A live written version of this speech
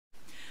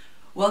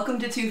Welcome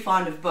to Too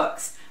Fond of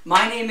Books.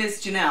 My name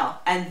is Janelle,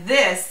 and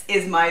this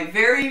is my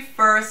very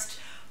first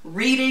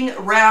reading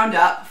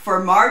roundup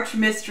for March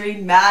Mystery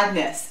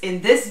Madness.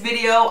 In this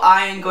video,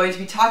 I am going to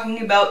be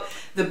talking about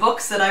the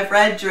books that I've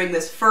read during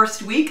this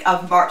first week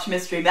of March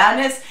Mystery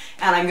Madness,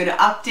 and I'm going to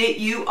update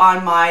you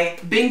on my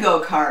bingo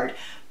card.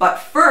 But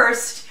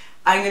first,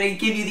 I'm going to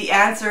give you the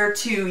answer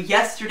to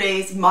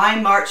yesterday's My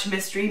March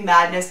Mystery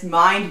Madness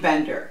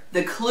Mindbender.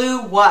 The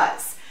clue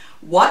was,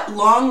 what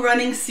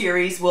long-running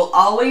series will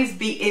always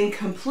be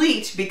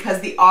incomplete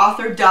because the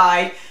author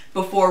died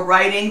before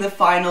writing the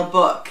final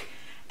book?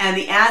 And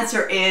the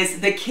answer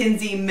is the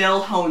Kinsey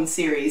Millhone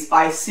series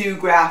by Sue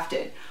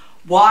Grafton.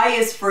 Y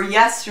is for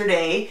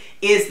yesterday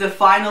is the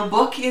final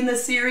book in the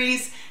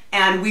series,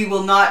 and we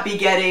will not be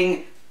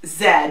getting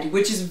Z,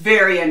 which is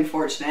very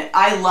unfortunate.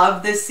 I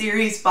love this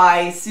series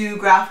by Sue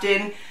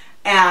Grafton,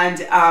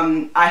 and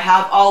I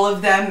have all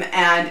of them,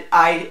 and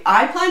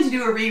I plan to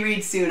do a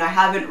reread soon. I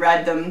haven't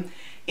read them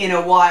in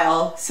a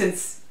while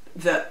since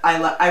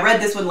I read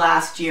this one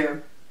last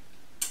year,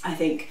 I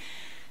think.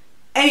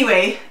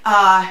 Anyway,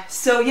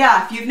 so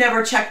yeah, if you've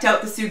never checked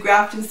out the Sue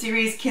Grafton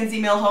series, Kinsey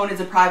Millhone is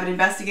a private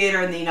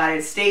investigator in the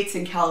United States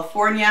in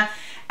California,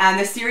 and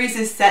the series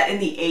is set in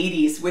the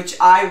 80s, which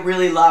I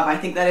really love. I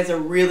think that is a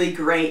really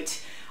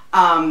great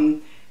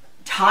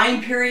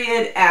time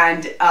period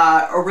and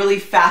a really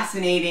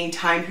fascinating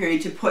time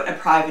period to put a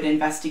private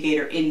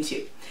investigator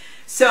into.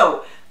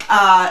 So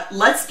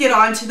let's get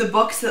on to the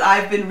books that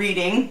I've been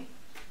reading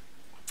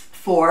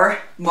for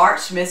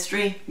March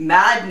Mystery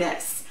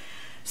Madness.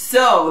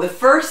 So the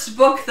first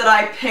book that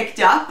I picked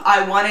up,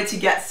 I wanted to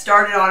get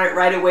started on it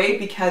right away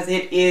because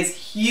it is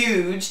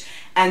huge,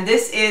 and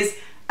this is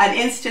an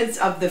instance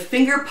of the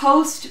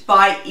Fingerpost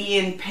by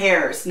Iain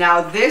Pears.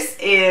 Now this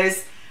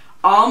is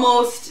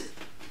almost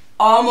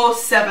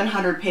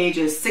 700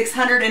 pages,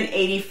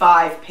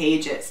 685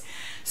 pages.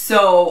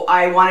 So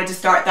I wanted to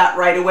start that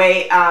right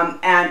away,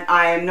 and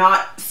I am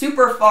not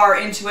super far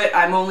into it.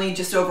 I'm only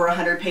just over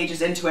 100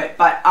 pages into it,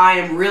 but I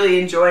am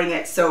really enjoying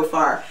it so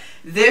far.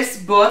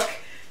 This book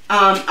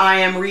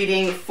I am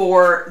reading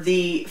for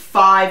the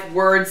 5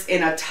 words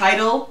in a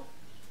title,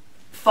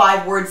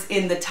 5 words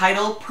in the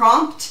title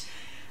prompt,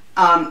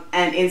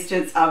 an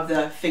instance of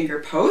the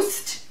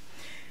Fingerpost.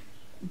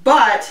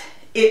 But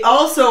it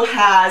also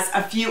has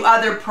a few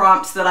other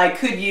prompts that I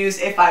could use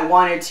if I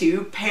wanted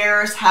to.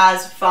 Pears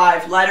has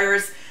 5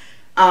 letters.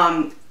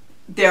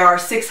 There are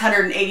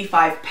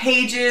 685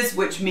 pages,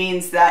 which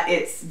means that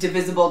it's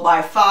divisible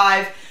by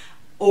 5,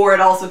 or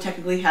it also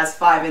technically has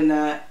 5 in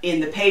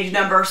the page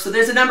number. So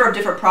there's a number of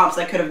different prompts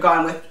I could have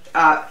gone with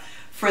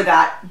for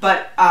that.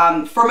 But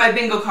for my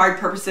bingo card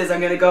purposes, I'm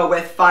going to go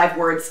with 5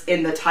 words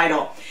in the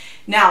title.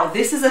 Now,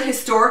 this is a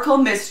historical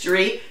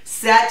mystery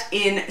set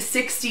in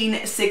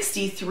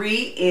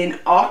 1663 in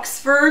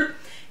Oxford.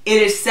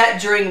 It is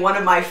set during one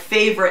of my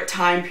favorite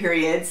time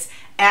periods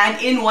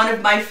and in one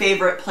of my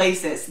favorite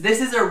places. This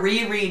is a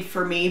reread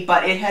for me,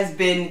 but it has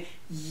been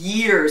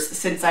years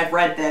since I've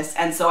read this,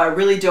 and so I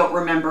really don't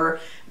remember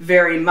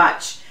very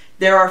much.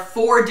 There are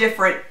 4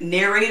 different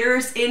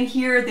narrators in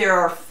here. There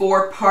are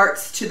 4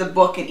 parts to the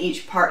book, and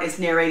each part is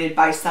narrated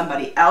by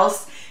somebody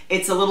else.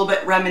 It's a little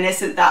bit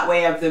reminiscent that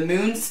way of the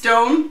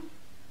Moonstone.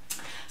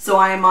 So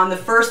I am on the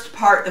first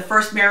part. The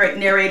first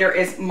narrator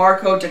is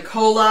Marco de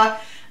Cola,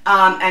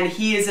 and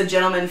he is a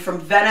gentleman from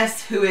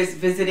Venice who is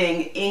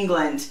visiting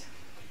England.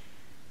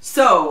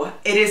 So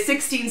it is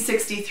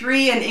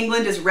 1663, and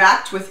England is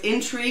racked with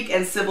intrigue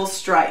and civil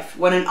strife.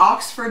 When an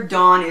Oxford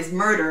Don is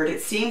murdered,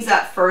 it seems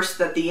at first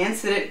that the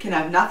incident can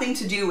have nothing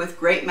to do with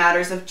great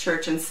matters of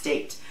church and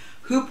state.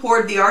 Who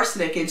poured the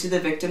arsenic into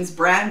the victim's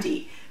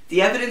brandy?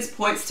 The evidence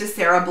points to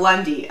Sarah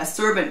Blundy, a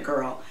servant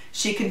girl.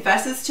 She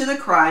confesses to the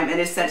crime and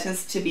is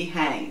sentenced to be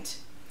hanged.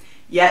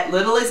 Yet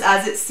little is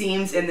as it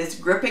seems in this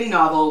gripping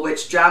novel,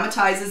 which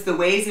dramatizes the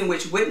ways in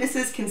which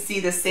witnesses can see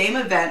the same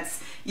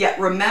events, yet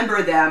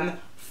remember them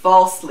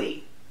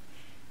falsely.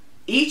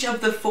 Each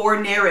of the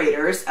 4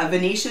 narrators, a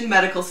Venetian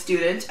medical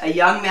student, a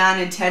young man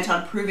intent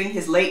on proving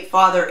his late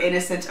father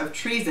innocent of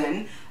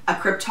treason, a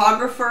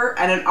cryptographer,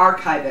 and an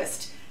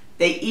archivist,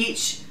 they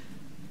each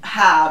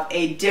have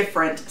a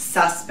different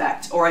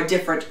suspect or a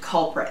different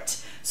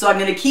culprit. So I'm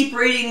going to keep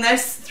reading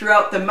this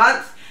throughout the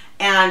month,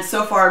 and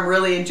so far I'm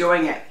really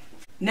enjoying it.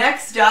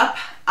 Next up,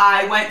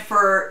 I went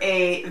for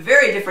a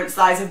very different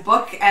size of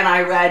book, and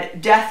I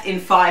read Death in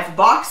 5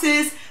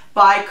 Boxes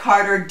by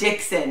Carter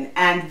Dickson,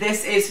 and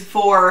this is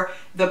for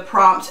the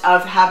prompt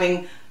of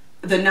having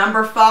the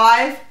number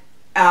 5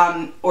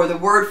 or the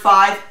word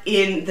 5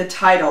 in the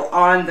title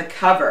on the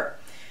cover.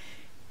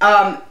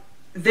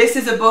 This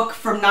is a book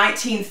from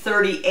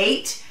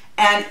 1938,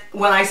 and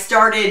when I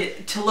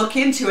started to look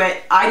into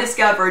it, I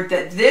discovered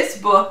that this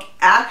book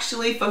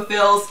actually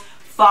fulfills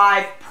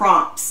 5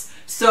 prompts.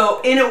 So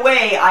in a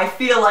way, I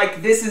feel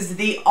like this is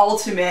the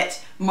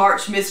ultimate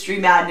March Mystery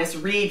Madness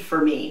read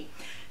for me.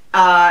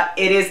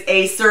 It is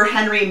a Sir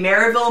Henry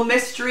Merivale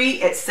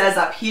mystery. It says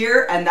up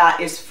here, and that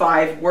is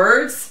 5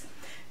 words.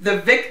 The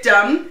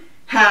victim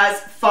has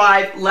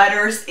 5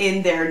 letters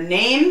in their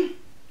name.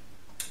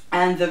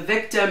 and the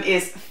victim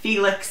is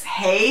Felix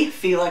Hay.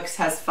 Felix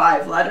has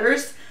 5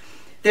 letters.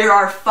 There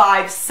are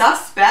 5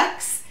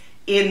 suspects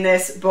in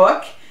this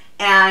book,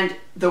 and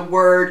the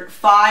word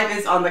 5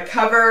 is on the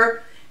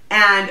cover,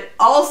 and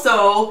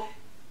also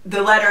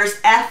the letters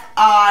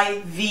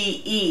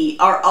F-I-V-E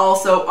are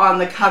also on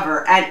the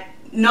cover, and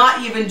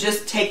not even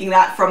just taking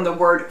that from the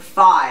word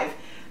 5,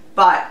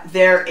 but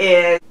there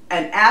is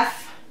an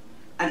F,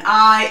 an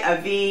I,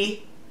 a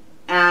V,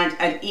 and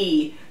an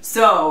E.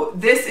 So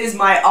this is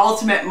my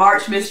ultimate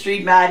March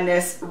Mystery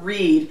Madness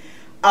read.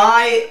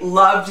 I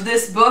loved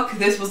this book.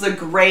 This was a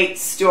great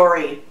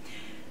story.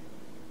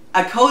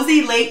 A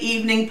cozy late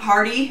evening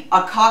party,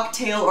 a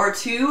cocktail or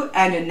two,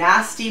 and a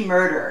nasty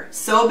murder.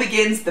 So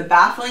begins the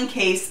baffling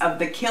case of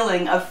the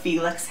killing of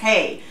Felix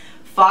Hay.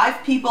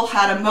 5 people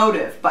had a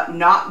motive, but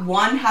not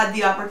one had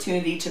the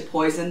opportunity to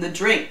poison the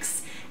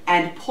drinks,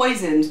 and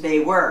poisoned they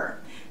were.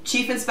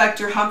 Chief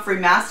Inspector Humphrey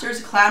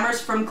Masters clamors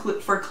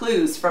for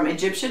clues from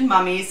Egyptian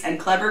mummies and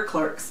clever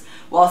clerks,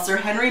 while Sir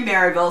Henry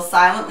Merivale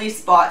silently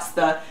spots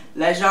the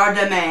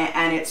legerdemain,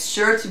 and it's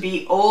sure to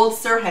be old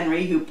Sir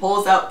Henry who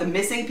pulls out the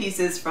missing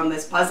pieces from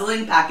this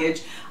puzzling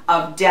package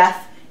of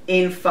death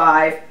in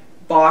 5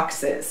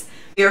 boxes.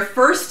 We are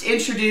first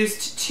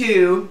introduced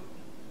to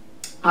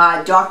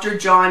Dr.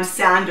 John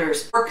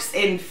Sanders. He works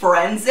in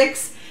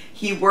forensics.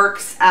 He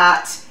works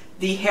at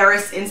the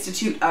Harris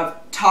Institute of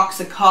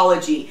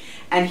Toxicology,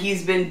 and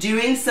he's been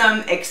doing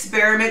some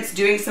experiments,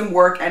 doing some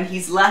work, and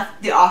he's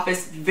left the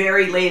office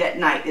very late at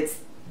night. It's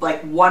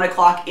like 1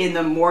 o'clock in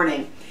the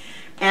morning,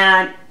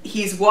 and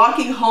he's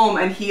walking home,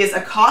 and he is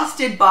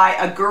accosted by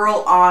a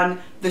girl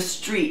on the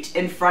street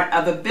in front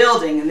of a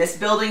building, and this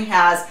building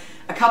has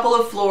a couple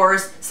of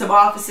floors, some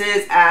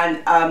offices,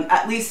 and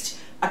at least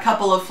a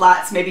couple of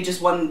flats, maybe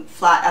just one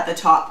flat at the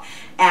top,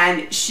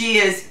 and she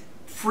is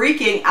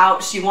freaking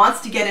out. She wants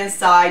to get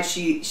inside.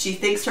 She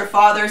thinks her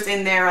father's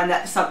in there and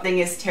that something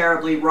is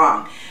terribly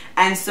wrong.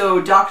 And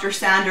so Dr.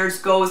 Sanders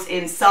goes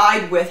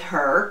inside with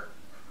her,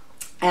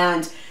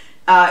 and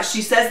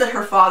she says that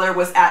her father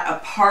was at a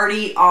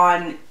party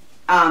on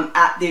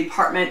at the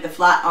apartment, the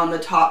flat on the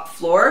top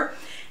floor.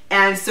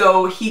 And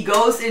so he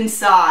goes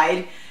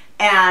inside,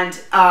 and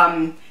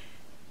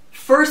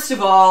first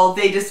of all,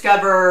 they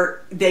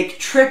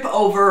trip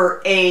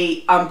over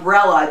a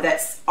umbrella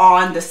that's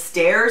on the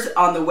stairs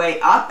on the way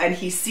up, and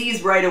he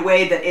sees right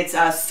away that it's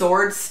a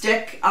sword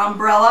stick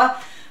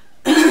umbrella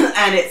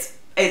and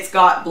it's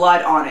got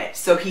blood on it.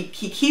 So he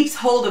keeps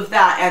hold of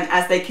that, and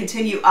as they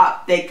continue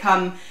up, they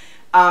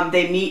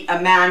meet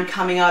a man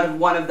coming out of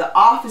one of the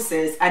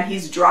offices, and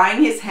he's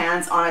drying his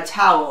hands on a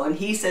towel, and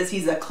he says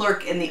he's a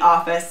clerk in the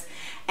office,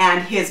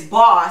 and his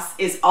boss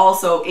is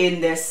also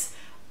in this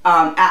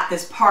at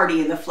this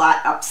party in the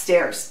flat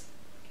upstairs.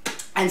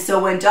 And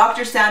so when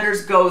Dr.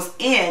 Sanders goes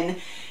in,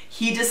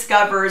 he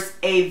discovers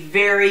a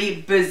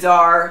very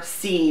bizarre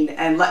scene,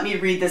 and let me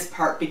read this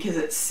part because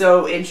it's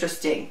so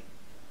interesting.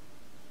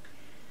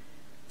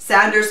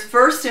 Sanders'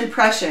 first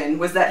impression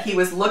was that he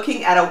was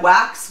looking at a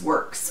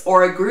waxworks,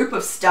 or a group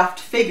of stuffed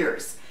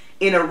figures.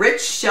 In a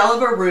rich shell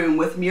of a room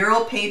with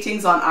mural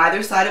paintings on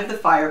either side of the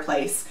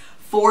fireplace,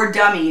 4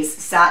 dummies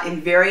sat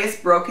in various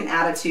broken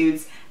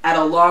attitudes at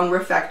a long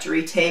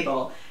refectory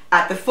table.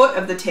 At the foot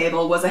of the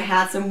table was a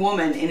handsome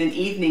woman in an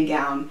evening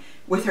gown,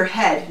 with her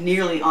head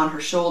nearly on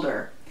her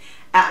shoulder.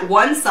 At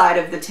one side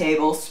of the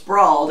table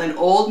sprawled an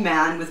old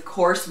man with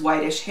coarse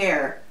whitish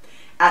hair.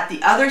 At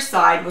the other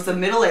side was a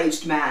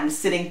middle-aged man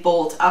sitting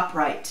bolt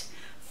upright.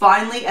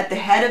 Finally, at the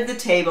head of the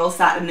table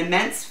sat an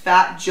immense,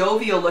 fat,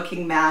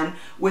 jovial-looking man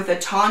with a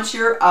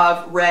tonsure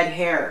of red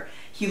hair.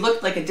 He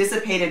looked like a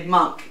dissipated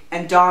monk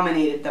and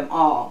dominated them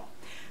all.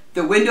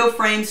 The window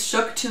frames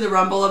shook to the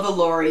rumble of a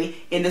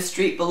lorry in the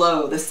street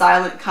below. The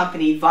silent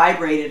company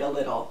vibrated a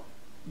little.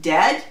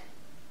 Dead?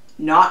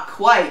 Not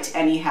quite,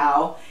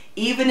 anyhow.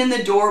 Even in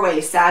the doorway,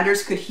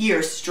 Sanders could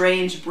hear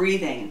strange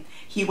breathing.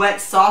 He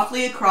went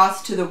softly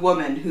across to the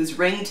woman, whose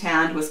ringed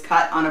hand was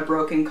cut on a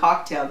broken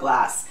cocktail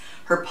glass.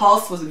 Her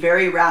pulse was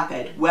very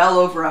rapid, well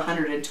over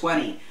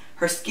 120.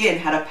 Her skin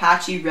had a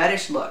patchy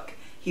reddish look.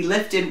 He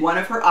lifted one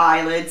of her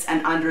eyelids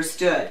and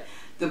understood.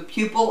 The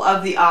pupil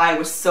of the eye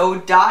was so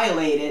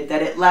dilated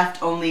that it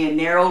left only a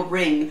narrow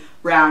ring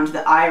round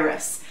the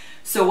iris.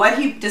 So what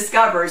he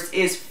discovers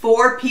is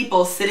 4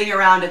 people sitting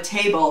around a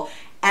table,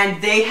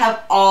 and they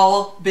have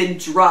all been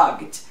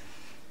drugged.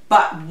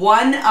 But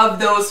one of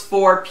those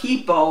 4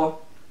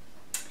 people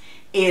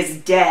is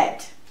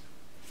dead.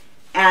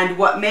 And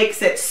what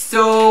makes it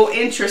so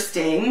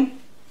interesting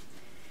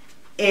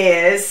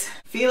is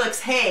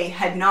Felix Hay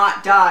had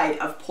not died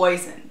of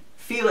poison.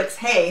 Felix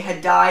Hay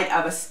had died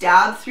of a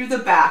stab through the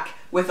back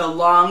with a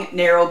long,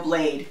 narrow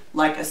blade,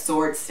 like a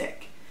sword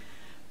stick.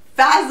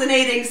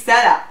 Fascinating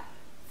setup.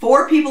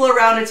 4 people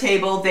around a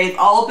table, they've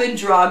all been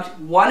drugged,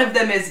 one of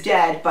them is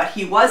dead, but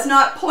he was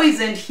not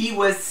poisoned, he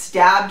was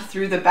stabbed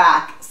through the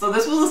back. So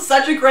this was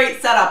such a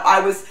great setup.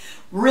 I was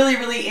really,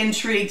 really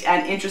intrigued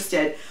and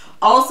interested.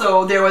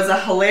 Also, there was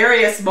a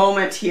hilarious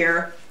moment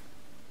here.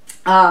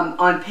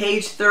 On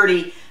page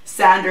 30,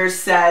 Sanders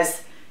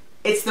says,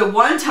 It's the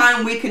one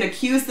time we can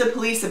accuse the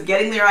police of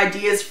getting their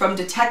ideas from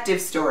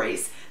detective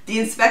stories. The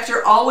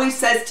inspector always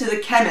says to the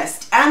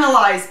chemist,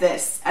 "Analyze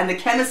this," and the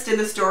chemist in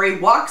the story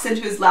walks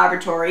into his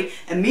laboratory,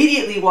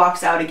 immediately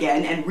walks out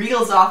again, and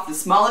reels off the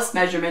smallest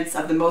measurements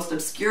of the most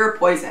obscure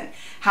poison.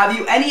 Have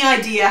you any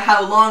idea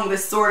how long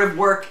this sort of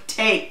work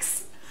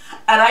takes?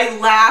 And I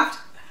laughed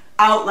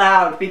out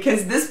loud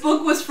because this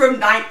book was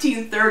from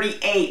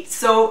 1938,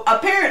 so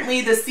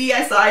apparently the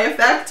CSI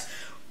effect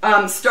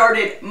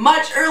started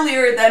much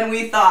earlier than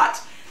we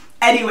thought.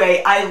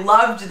 Anyway, I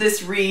loved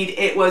this read.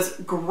 It was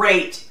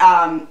great,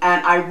 and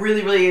I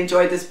really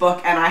enjoyed this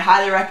book, and I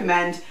highly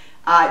recommend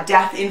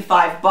Death in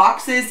 5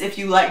 Boxes if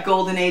you like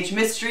Golden Age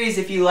mysteries,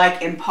 if you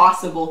like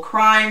impossible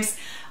crimes.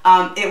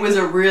 It was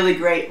a really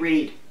great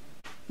read.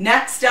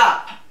 Next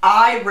up,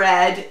 I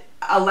read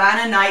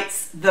Alanna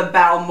Knight's The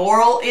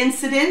Balmoral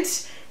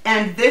Incident,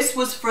 and this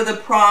was for the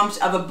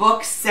prompt of a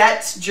book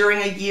set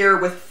during a year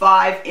with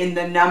 5 in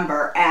the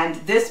number, and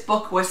this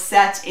book was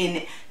set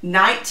in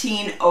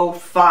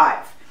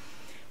 1905.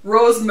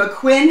 Rose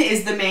McQuinn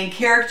is the main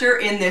character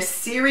in this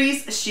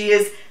series. She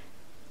is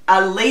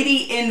a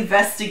lady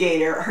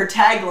investigator. Her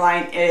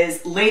tagline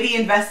is "Lady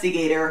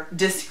Investigator,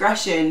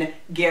 Discretion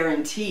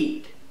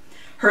Guaranteed."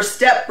 Her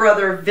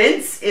stepbrother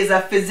Vince is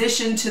a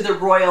physician to the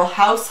royal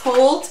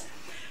household.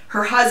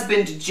 Her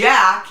husband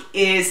Jack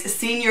is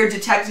Senior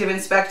Detective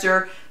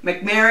Inspector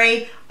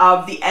McMurray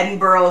of the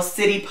Edinburgh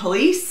City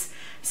Police.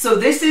 So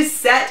this is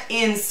set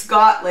in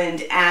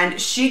Scotland, and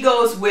she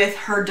goes with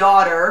her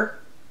daughter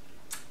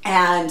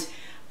and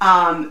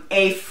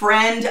a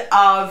friend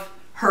of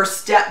her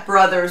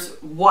stepbrother's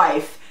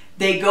wife.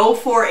 They go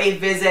for a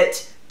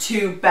visit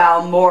to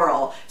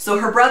Balmoral. So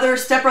her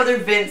stepbrother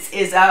Vince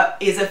is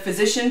a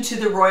physician to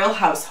the royal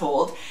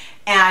household,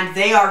 and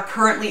they are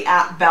currently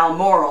at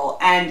Balmoral,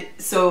 and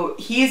so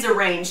Vince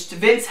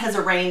has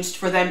arranged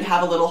for them to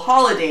have a little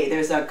holiday.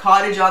 There's a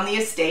cottage on the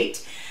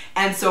estate,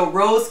 and so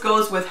Rose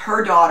goes with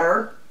her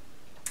daughter,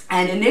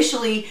 and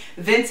initially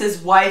Vince's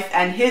wife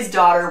and his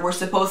daughter were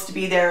supposed to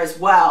be there as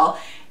well,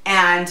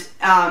 and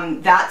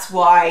that's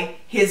why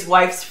his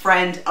wife's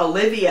friend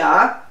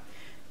Olivia,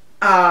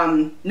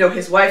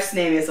 his wife's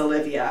name is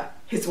Olivia,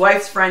 his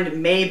wife's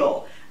friend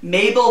Mabel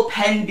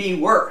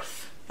Penby-Worth.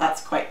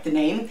 That's quite the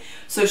name.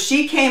 So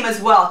she came as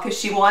well because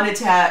she wanted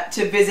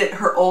to visit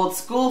her old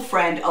school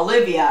friend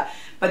Olivia,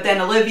 but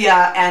then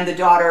Olivia and the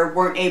daughter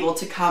weren't able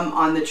to come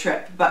on the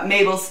trip, but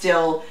Mabel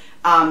still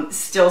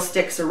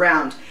sticks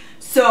around.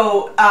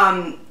 So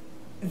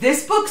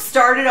this book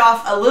started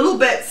off a little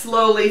bit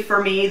slowly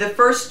for me. The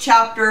first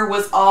chapter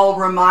was all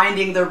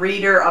reminding the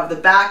reader of the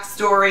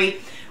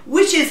backstory,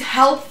 which is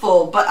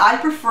helpful, but I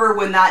prefer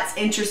when that's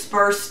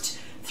interspersed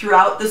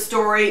throughout the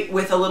story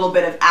with a little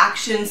bit of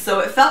action, so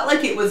it felt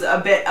like it was a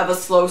bit of a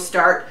slow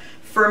start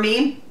for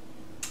me.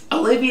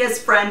 Olivia's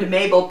friend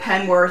Mabel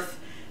Penby-Worth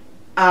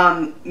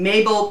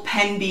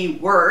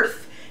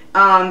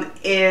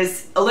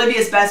is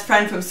Olivia's best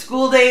friend from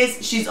school days.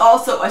 She's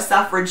also a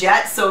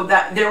suffragette, so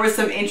that there was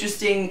some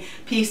interesting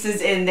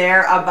pieces in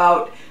there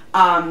about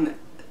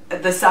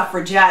the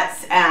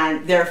suffragettes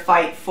and their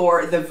fight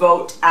for the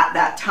vote at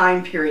that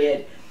time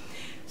period.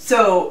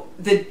 So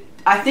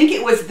I think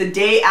it was the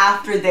day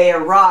after they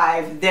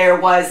arrived, there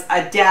was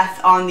a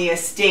death on the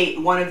estate.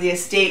 One of the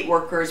estate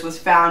workers was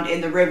found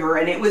in the river,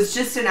 and it was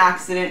just an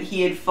accident.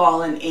 He had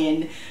fallen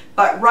in.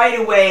 But right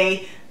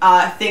away,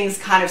 things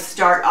kind of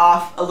start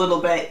off a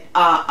little bit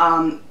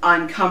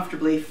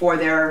uncomfortably for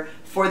their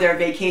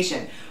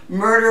vacation.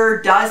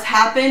 Murder does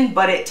happen,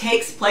 but it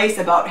takes place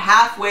about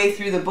halfway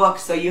through the book,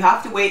 so you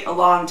have to wait a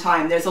long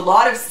time. There's a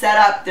lot of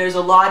setup, there's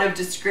a lot of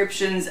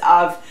descriptions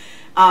of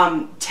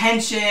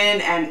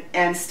tension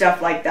and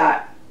stuff like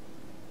that.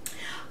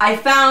 I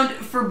found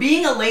for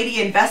being a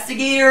lady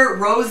investigator,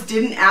 Rose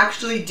didn't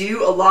actually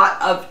do a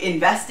lot of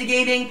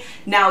investigating.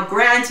 Now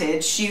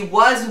granted, she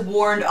was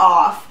warned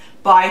off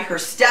by her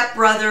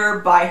stepbrother,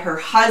 by her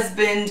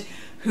husband,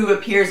 who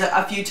appears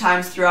a few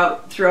times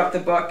throughout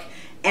the book,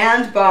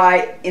 and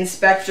by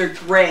Inspector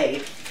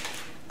Gray,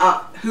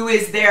 who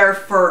is there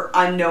for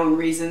unknown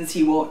reasons.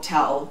 He won't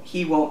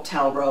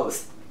tell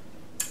Rose.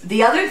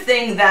 The other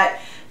thing that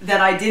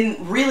I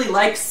didn't really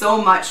like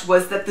so much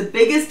was that the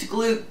biggest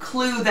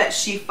clue that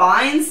she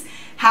finds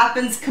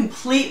happens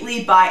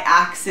completely by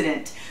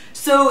accident.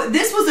 So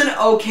this was an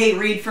okay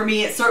read for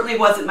me. It certainly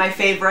wasn't my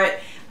favorite.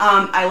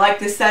 I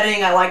liked the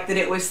setting. I liked that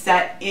it was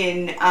set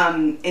in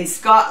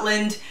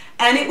Scotland,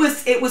 and it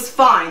was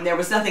fine. There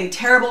was nothing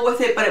terrible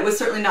with it, but it was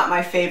certainly not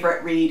my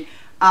favorite read.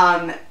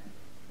 But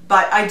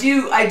I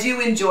do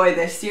enjoy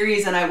this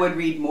series, and I would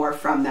read more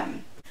from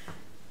them.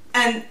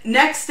 And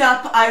next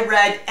up, I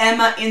read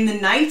Emma in the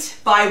Night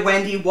by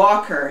Wendy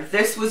Walker.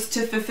 This was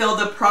to fulfill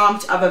the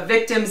prompt of a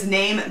victim's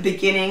name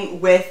beginning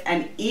with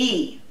an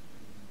E.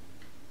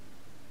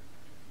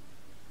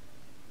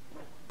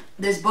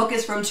 This book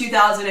is from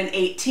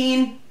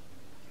 2018,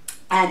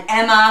 and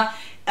Emma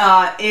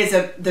is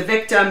the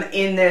victim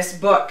in this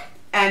book.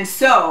 And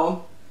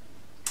so,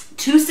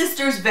 two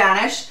sisters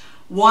vanish,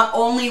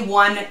 only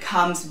one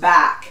comes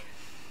back.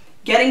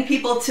 Getting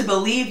people to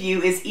believe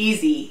you is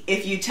easy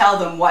if you tell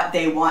them what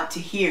they want to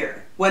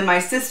hear. When my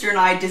sister and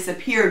I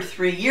disappeared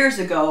 3 years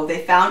ago,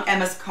 they found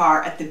Emma's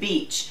car at the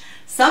beach.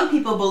 Some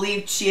people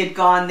believed she had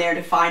gone there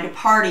to find a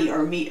party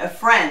or meet a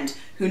friend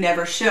who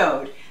never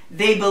showed.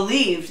 They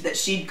believed that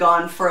she'd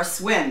gone for a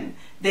swim.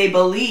 They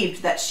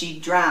believed that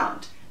she'd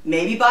drowned.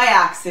 Maybe by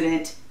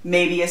accident,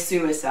 maybe a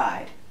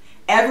suicide.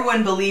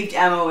 Everyone believed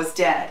Emma was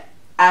dead.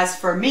 As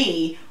for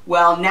me,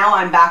 well, now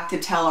I'm back to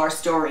tell our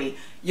story.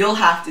 You'll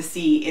have to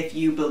see if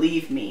you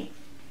believe me.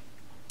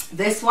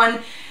 This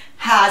one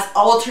has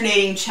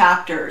alternating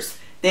chapters.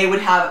 There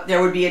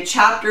would be a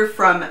chapter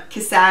from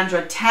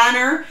Cassandra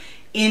Tanner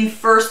in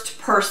first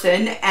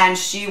person, and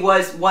she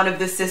was one of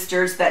the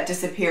sisters that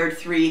disappeared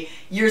 3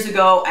 years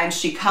ago, and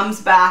she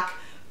comes back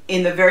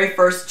in the very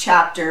first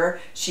chapter.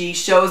 She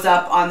shows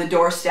up on the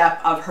doorstep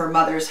of her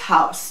mother's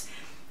house.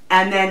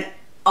 And then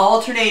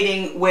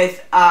alternating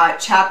with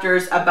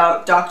chapters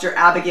about Dr.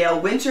 Abigail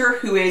Winter,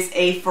 who is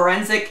a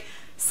forensic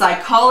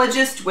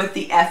psychologist with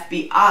the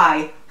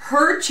FBI.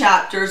 Her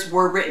chapters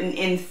were written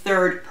in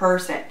third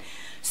person.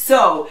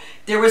 So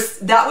that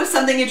was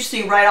something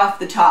interesting right off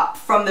the top.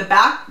 From the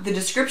back, the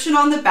description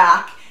on the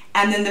back,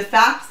 and then the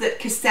fact that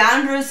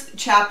Cassandra's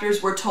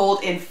chapters were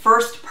told in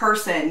first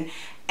person,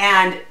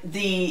 and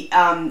the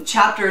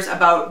chapters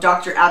about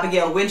Dr.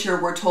 Abigail Winter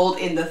were told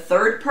in the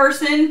third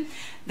person.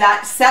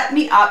 That set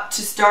me up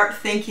to start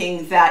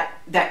thinking that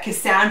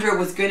Cassandra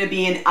was going to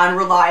be an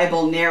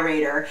unreliable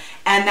narrator,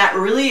 and that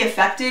really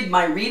affected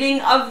my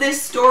reading of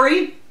this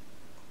story.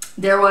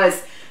 There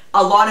was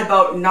a lot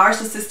about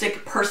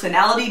narcissistic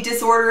personality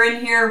disorder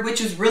in here,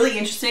 which is really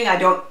interesting. I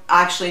don't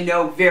actually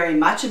know very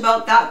much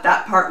about that.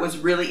 That part was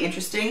really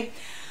interesting.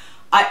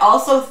 I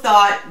also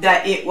thought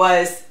that it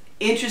was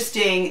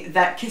interesting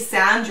that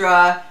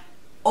Cassandra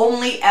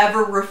only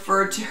ever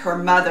referred to her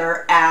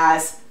mother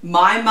as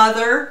my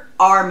mother,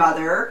 our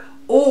mother,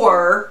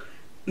 or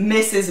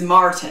Mrs.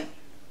 Martin.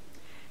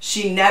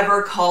 She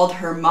never called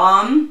her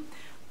mom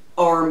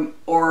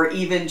or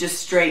even just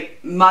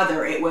straight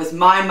mother. It was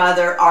my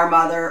mother, our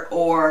mother,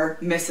 or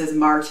Mrs.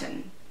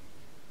 Martin.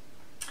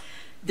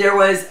 There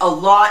was a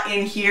lot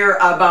in here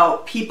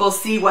about people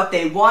see what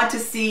they want to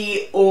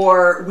see,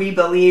 or we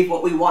believe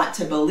what we want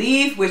to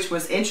believe, which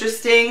was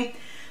interesting.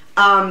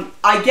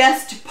 I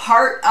guessed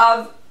part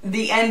of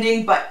the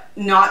ending, but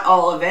not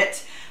all of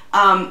it.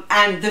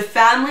 And the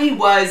family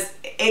was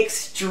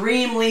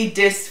extremely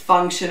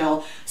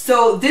dysfunctional.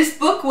 So this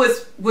book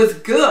was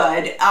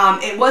good.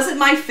 It wasn't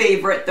my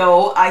favorite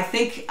though. I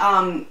think,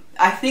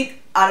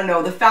 I don't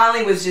know, the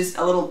family was just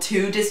a little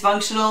too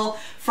dysfunctional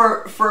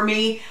for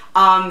me.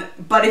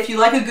 But if you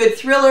like a good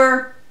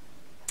thriller,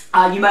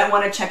 you might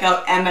want to check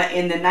out Emma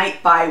in the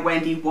Night by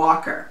Wendy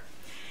Walker.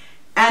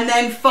 And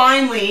then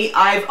finally,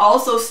 I've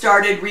also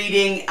started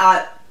reading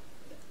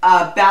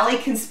Bali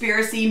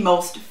Conspiracy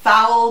Most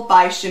Foul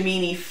by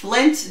Shamini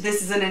Flint.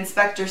 This is an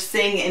Inspector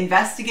Singh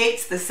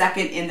Investigates, the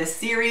second in the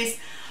series.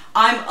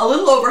 I'm a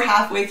little over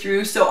halfway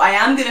through, so I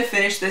am going to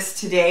finish this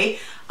today.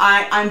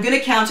 I'm going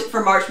to count it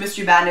for March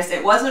Mystery Madness.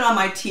 It wasn't on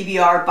my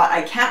TBR, but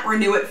I can't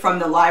renew it from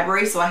the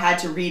library, so I had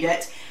to read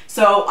it.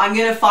 So I'm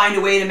going to find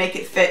a way to make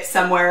it fit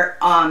somewhere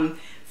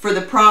for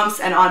the prompts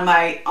and on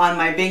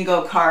my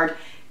bingo card.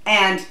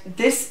 And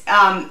this,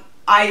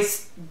 I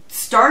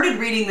started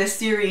reading this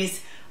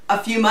series a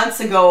few months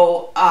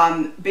ago.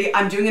 I'm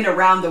doing an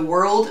around the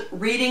world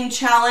reading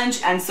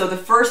challenge, and so the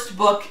first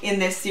book in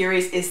this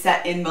series is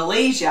set in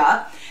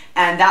Malaysia,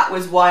 and that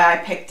was why I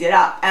picked it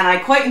up, and I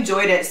quite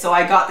enjoyed it. So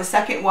I got the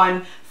second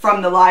one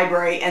from the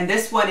library, and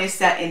this one is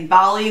set in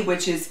Bali,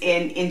 which is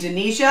in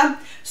Indonesia,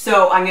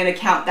 so I'm going to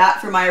count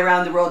that for my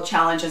around the world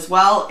challenge as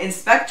well.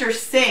 Inspector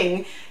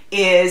Singh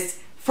is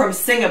from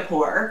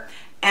Singapore,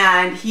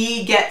 and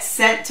he gets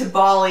sent to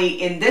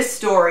Bali in this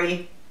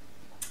story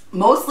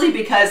mostly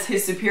because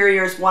his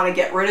superiors want to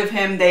get rid of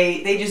him.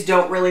 They just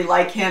don't really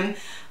like him.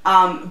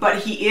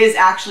 But he is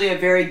actually a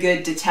very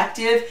good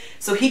detective.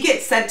 So he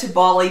gets sent to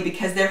Bali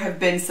because there have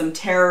been some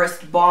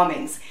terrorist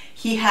bombings.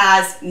 He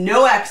has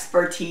no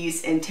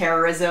expertise in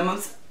terrorism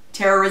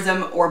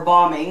or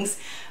bombings,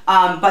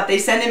 but they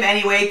send him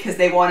anyway because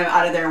they want him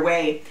out of their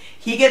way.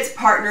 He gets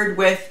partnered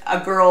with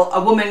a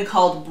woman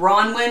called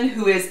Bronwyn,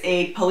 who is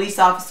a police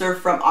officer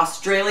from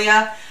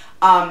Australia.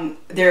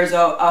 There's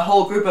a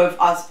whole group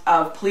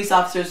of police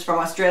officers from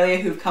Australia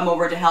who've come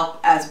over to help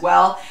as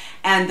well.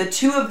 And the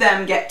two of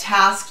them get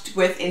tasked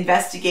with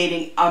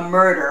investigating a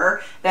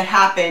murder that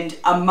happened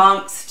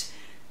amongst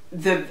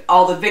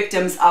all the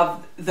victims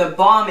of the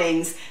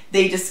bombings.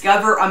 They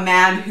discover a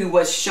man who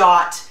was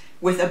shot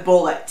with a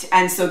bullet,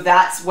 and so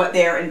that's what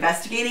they're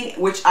investigating,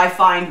 which I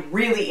find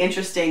really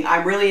interesting.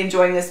 I'm really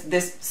enjoying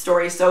this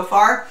story so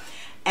far,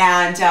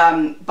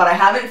 and but I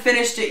haven't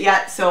finished it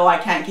yet, so I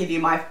can't give you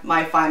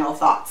my final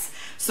thoughts.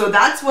 So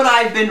that's what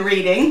I've been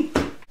reading.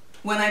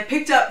 When I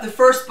picked up the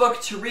first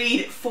book to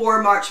read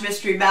for March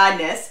Mystery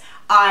Madness,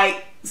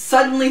 I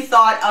suddenly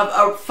thought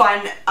of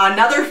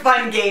another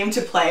fun game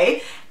to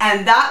play,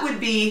 and that would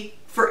be,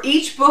 for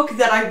each book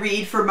that I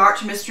read for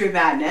March Mystery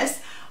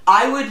Madness,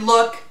 I would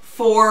look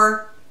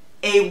for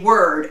a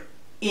word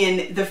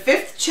in the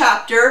 5th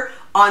chapter,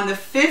 on the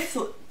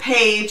 5th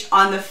page,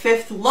 on the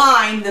 5th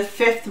line, the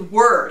 5th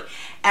word.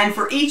 And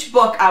for each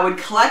book, I would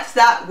collect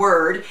that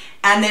word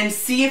and then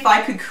see if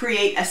I could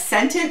create a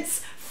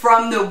sentence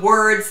from the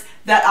words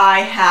that I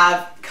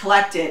have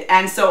collected.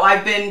 And so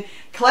I've been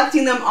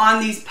collecting them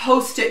on these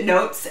post-it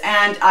notes,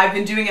 and I've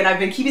been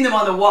keeping them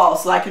on the wall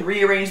so I can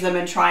rearrange them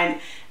and try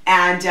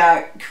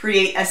and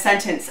create a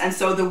sentence. And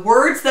so the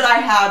words that I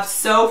have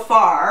so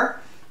far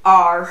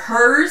are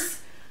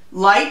hers,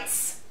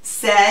 lights,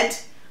 said,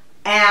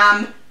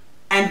 am,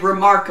 and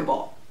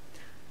remarkable.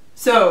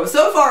 So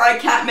far I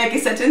can't make a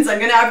sentence. I'm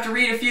gonna have to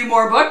read a few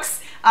more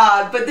books,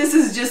 but this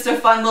is just a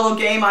fun little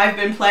game I've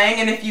been playing,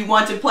 and if you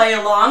want to play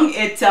along,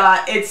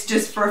 it's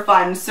just for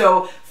fun.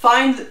 So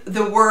find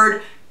the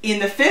word in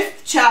the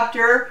 5th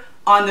chapter,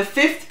 on the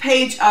 5th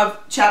page of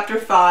chapter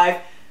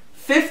 5,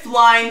 5th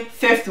line,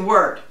 5th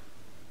word.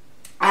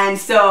 And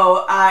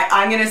so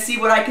I'm gonna see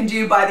what I can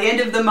do by the end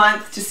of the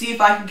month to see if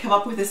I can come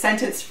up with a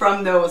sentence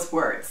from those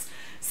words.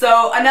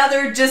 So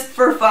another just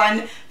for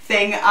fun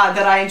thing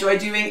that I enjoy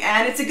doing,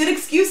 and it's a good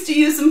excuse to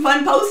use some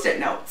fun post-it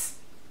notes.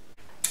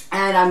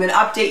 And I'm going to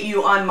update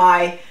you on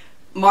my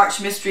March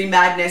Mystery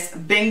Madness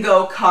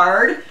bingo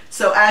card.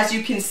 So as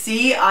you can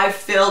see, I've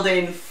filled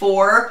in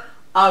 4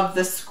 of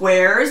the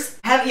squares.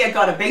 I haven't yet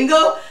got a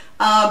bingo,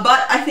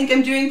 but I think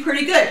I'm doing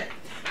pretty good.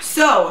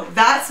 So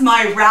that's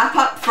my wrap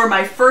up for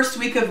my first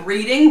week of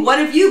reading. What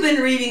have you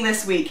been reading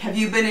this week? Have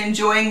you been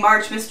enjoying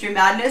March Mystery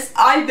Madness?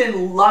 I've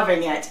been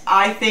loving it.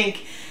 I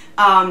think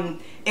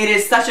it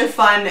is such a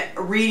fun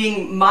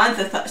reading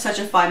month, such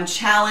a fun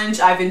challenge.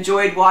 I've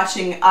enjoyed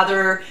watching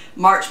other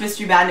March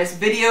Mystery Madness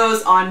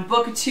videos on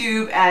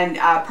BookTube and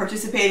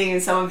participating in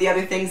some of the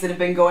other things that have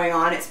been going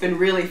on. It's been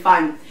really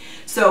fun.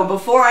 So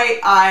before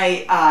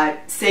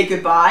I say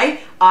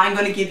goodbye, I'm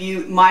going to give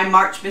you my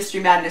March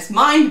Mystery Madness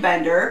mind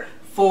bender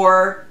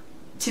for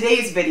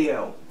today's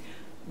video.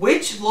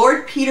 Which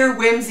Lord Peter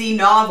Wimsey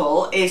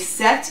novel is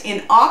set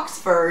in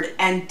Oxford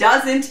and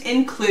doesn't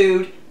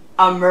include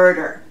a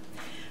murder?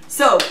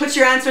 So put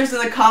your answers in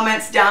the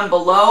comments down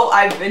below.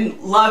 I've been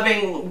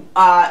loving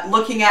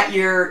looking at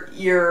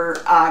your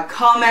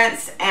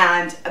comments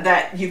and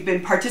that you've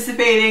been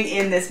participating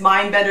in this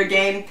mind bender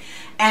game.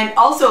 And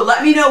also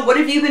let me know, what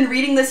have you been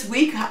reading this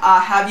week?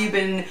 Have you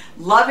been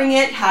loving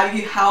it? How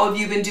have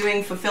you been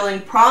doing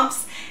fulfilling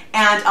prompts?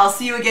 And I'll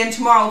see you again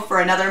tomorrow for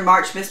another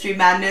March Mystery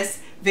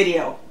Madness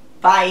video.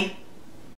 Bye.